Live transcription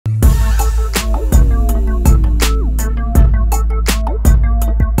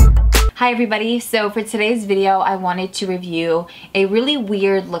Hi everybody, so for today's video I wanted to review a really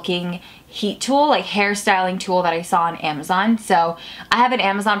weird looking heat tool, like hairstyling tool that I saw on Amazon. So I have an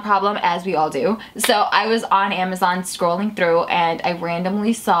Amazon problem, as we all do. So I was on Amazon scrolling through and I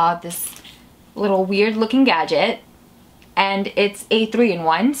randomly saw this little weird looking gadget, and it's a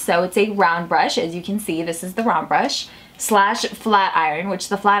 3-in-1. So it's a round brush, as you can see. This is the round brush slash flat iron, which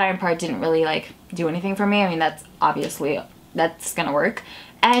the flat iron part didn't really like do anything for me. I mean, that's gonna work.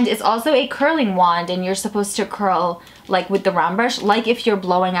 And it's also a curling wand, and you're supposed to curl like with the round brush, like if you're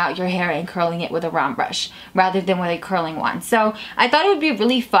blowing out your hair and curling it with a round brush rather than with a curling wand. So I thought it would be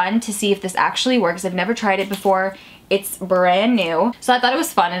really fun to see if this actually works. I've never tried it before. It's brand new. So I thought it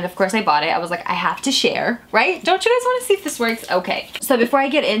was fun, and of course I bought it. I was like, I have to share, right? Don't you guys want to see if this works? Okay. So before I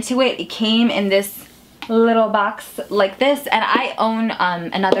get into it, it came in this little box like this, and I own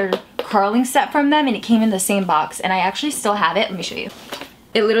another curling set from them, and it came in the same box, and I actually still have it. Let me show you.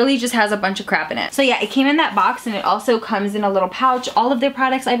 It literally just has a bunch of crap in it. So yeah, it came in that box, and it also comes in a little pouch. All of their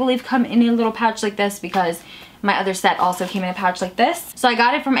products, I believe, come in a little pouch like this because my other set also came in a pouch like this. So I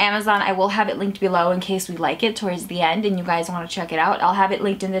got it from Amazon. I will have it linked below in case we like it towards the end and you guys want to check it out. I'll have it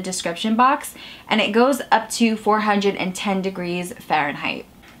linked in the description box, and it goes up to 410 degrees Fahrenheit.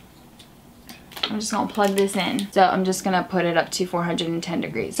 I'm just gonna plug this in. So I'm just gonna put it up to 410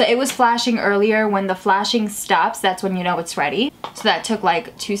 degrees. So it was flashing earlier. When the flashing stops, that's when you know it's ready. So that took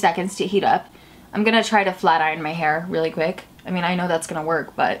like 2 seconds to heat up. I'm gonna try to flat iron my hair really quick. I mean, I know that's gonna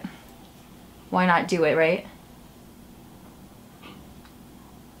work, but why not do it, right?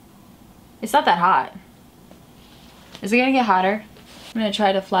 It's not that hot. Is it gonna get hotter? I'm gonna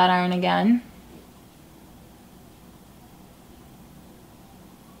try to flat iron again.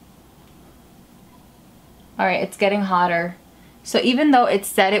 Alright, it's getting hotter. So even though it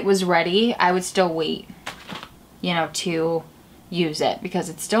said it was ready, I would still wait, you know, to use it because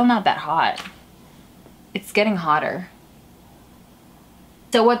it's still not that hot. It's getting hotter.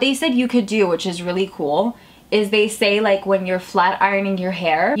 So what they said you could do, which is really cool, is they say like when you're flat ironing your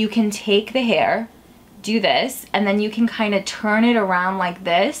hair, you can take the hair, do this, and then you can kind of turn it around like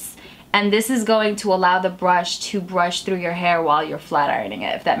this. And this is going to allow the brush to brush through your hair while you're flat ironing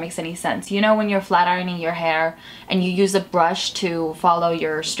it, if that makes any sense. You know when you're flat ironing your hair and you use a brush to follow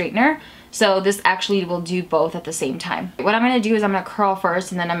your straightener? So this actually will do both at the same time. What I'm going to do is I'm going to curl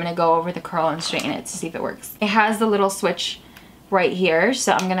first, and then I'm going to go over the curl and straighten it to see if it works. It has the little switch right here,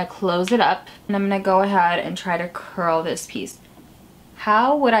 so I'm going to close it up, and I'm going to go ahead and try to curl this piece.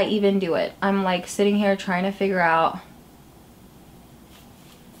 How would I even do it? I'm like sitting here trying to figure out.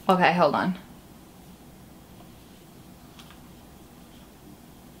 Okay, hold on.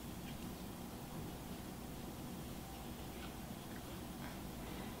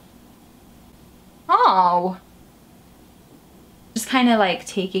 Oh. Just kind of like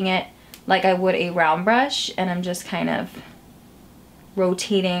taking it like I would a round brush, and I'm just kind of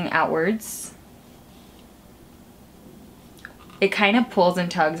rotating outwards. It kind of pulls and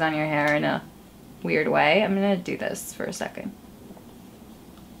tugs on your hair in a weird way. I'm gonna do this for a second.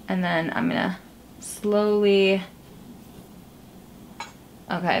 And then I'm gonna slowly,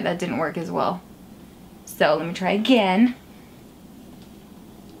 okay, that didn't work as well. So let me try again.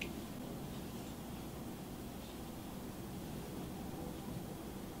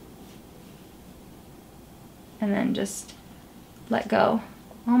 And then just let go.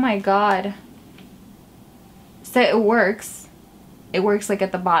 Oh my God. So it works. It works like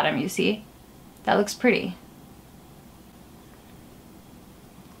at the bottom, you see? That looks pretty.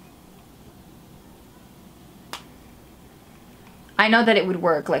 I know that it would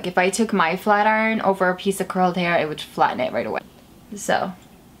work. Like if I took my flat iron over a piece of curled hair, it would flatten it right away. So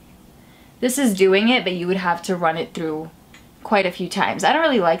this is doing it, but you would have to run it through quite a few times. I don't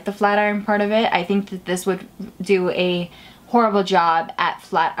really like the flat iron part of it. I think that this would do a horrible job at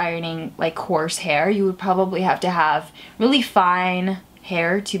flat ironing like coarse hair. You would probably have to have really fine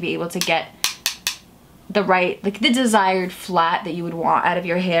hair to be able to get the right, like the desired flat that you would want out of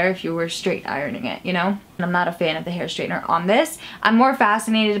your hair if you were straight ironing it, you know? And I'm not a fan of the hair straightener on this. I'm more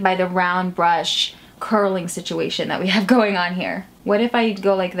fascinated by the round brush curling situation that we have going on here. What if I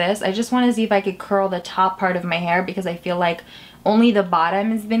go like this? I just want to see if I could curl the top part of my hair because I feel like only the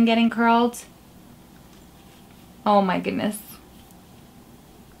bottom has been getting curled. Oh my goodness.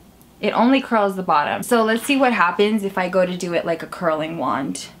 It only curls the bottom. So let's see what happens if I go to do it like a curling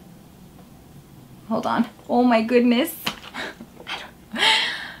wand. Hold on. Oh my goodness.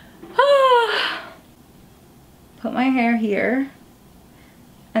 Put my hair here.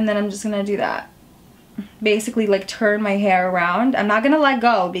 And then I'm just gonna do that. Basically like turn my hair around. I'm not gonna let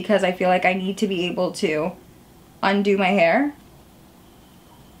go because I feel like I need to be able to undo my hair.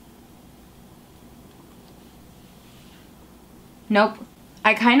 Nope.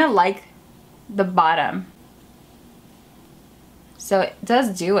 I kind of like the bottom. So it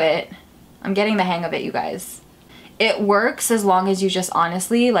does do it. I'm getting the hang of it, you guys. It works as long as you just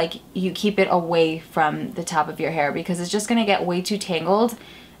honestly, like, you keep it away from the top of your hair, because it's just gonna get way too tangled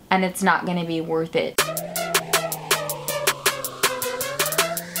and it's not gonna be worth it.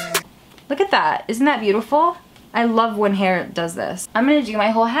 Look at that. Isn't that beautiful? I love when hair does this. I'm gonna do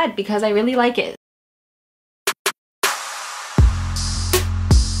my whole head because I really like it.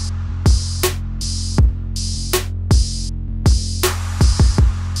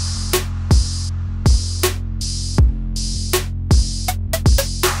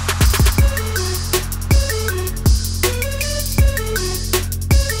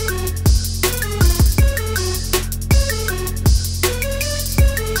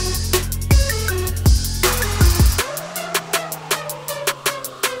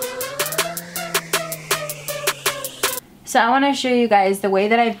 So I want to show you guys the way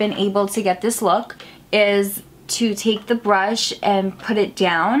that I've been able to get this look is to take the brush and put it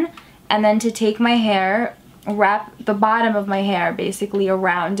down, and then to take my hair, wrap the bottom of my hair basically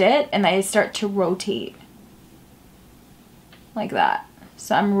around it, and I start to rotate like that.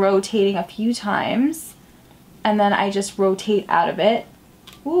 So I'm rotating a few times and then I just rotate out of it.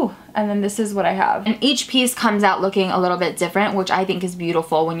 Ooh, and then this is what I have. And each piece comes out looking a little bit different, which I think is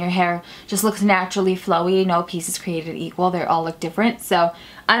beautiful. When your hair just looks naturally flowy, no piece is created equal. They all look different, so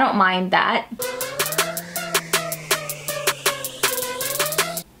I don't mind that.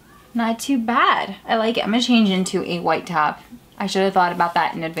 Not too bad. I like it. I'm gonna change into a white top. I should have thought about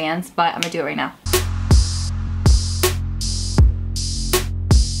that in advance, but I'm gonna do it right now.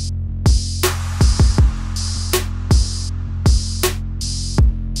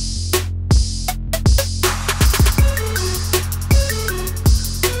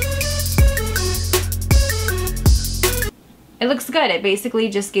 It looks good. It basically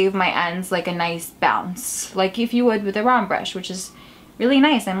just gave my ends like a nice bounce, like if you would with a round brush, which is really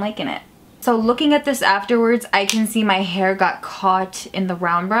nice. I'm liking it. So looking at this afterwards, I can see my hair got caught in the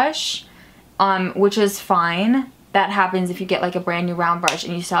round brush, which is fine. That happens if you get like a brand new round brush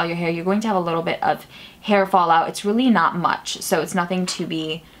and you style your hair. You're going to have a little bit of hair fallout. It's really not much, so it's nothing to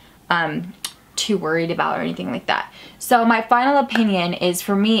be too worried about or anything like that. So my final opinion is,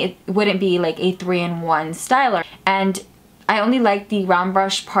 for me, it wouldn't be like a 3-in-1 styler. And I only like the round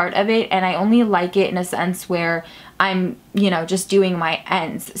brush part of it, and I only like it in a sense where I'm, you know, just doing my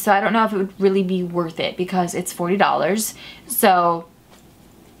ends. So I don't know if it would really be worth it because it's $40. So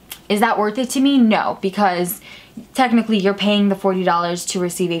is that worth it to me? No, because technically you're paying the $40 to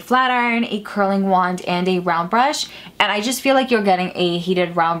receive a flat iron, a curling wand, and a round brush. And I just feel like you're getting a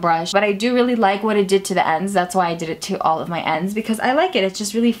heated round brush. But I do really like what it did to the ends. That's why I did it to all of my ends, because I like it. It's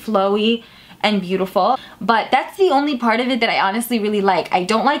just really flowy and beautiful. But that's the only part of it that I honestly really like. I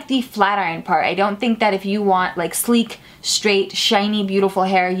don't like the flat iron part. I don't think that if you want like sleek, straight, shiny, beautiful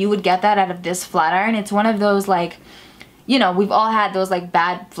hair, you would get that out of this flat iron. It's one of those, like, you know, we've all had those like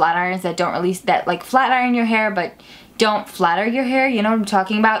bad flat irons that don't release, that like flat iron your hair but don't flatter your hair. You know what I'm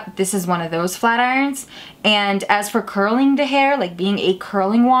talking about? This is one of those flat irons. And as for curling the hair, like being a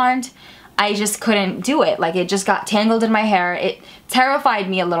curling wand, I just couldn't do it. Like, it just got tangled in my hair. It terrified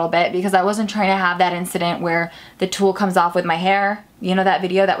me a little bit because I wasn't trying to have that incident where the tool comes off with my hair. You know that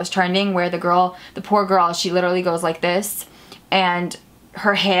video that was trending where the girl, the poor girl, she literally goes like this and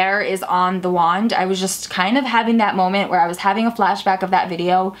her hair is on the wand. I was just kind of having that moment where I was having a flashback of that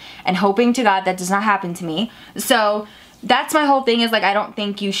video and hoping to God that does not happen to me. So that's my whole thing, is like, I don't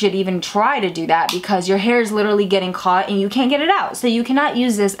think you should even try to do that because your hair is literally getting caught and you can't get it out. So you cannot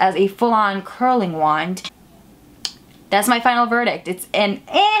use this as a full-on curling wand. That's my final verdict. It's an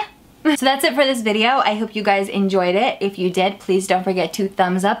eh. So that's it for this video. I hope you guys enjoyed it. If you did, please don't forget to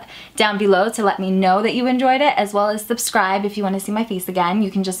thumbs up down below to let me know that you enjoyed it, as well as subscribe if you want to see my face again.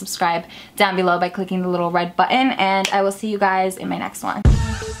 You can just subscribe down below by clicking the little red button, and I will see you guys in my next one.